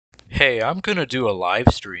Hey, I'm gonna do a live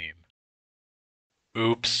stream.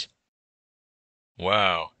 Oops.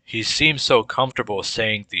 Wow, he seems so comfortable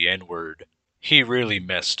saying the N-word. He really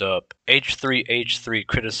messed up. H3H3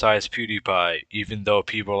 criticized PewDiePie, even though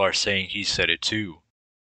people are saying he said it too.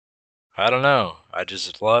 I don't know, I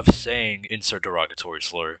just love saying insert derogatory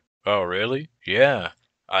slur. Oh really? Yeah,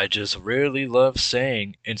 I just really love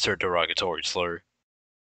saying insert derogatory slur.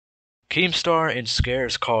 Keemstar and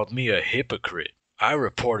Scares called me a hypocrite. I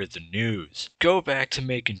reported the news. Go back to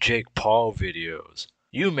making Jake Paul videos.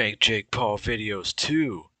 You make Jake Paul videos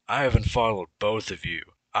too. I haven't followed both of you.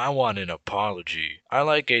 I want an apology. I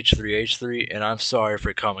like H3H3 and I'm sorry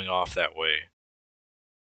for coming off that way.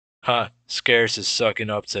 Huh, Scares is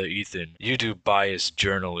sucking up to Ethan. You do biased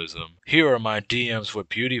journalism. Here are my DMs with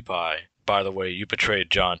PewDiePie. By the way, you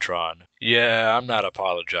betrayed JonTron. Yeah, I'm not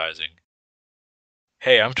apologizing.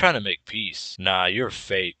 Hey, I'm trying to make peace. Nah, you're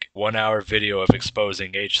fake. 1 hour video of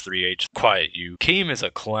exposing H3H. Quiet you. Keem is a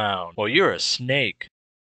clown. Well, you're a snake.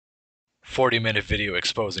 40-minute video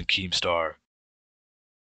exposing Keemstar.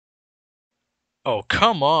 Oh,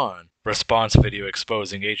 come on. Response video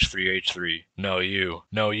exposing H3H3. No you.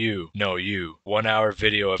 No you. No you. 1 hour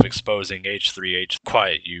video of exposing H3H.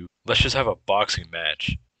 Quiet you. Let's just have a boxing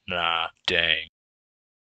match. Nah, dang.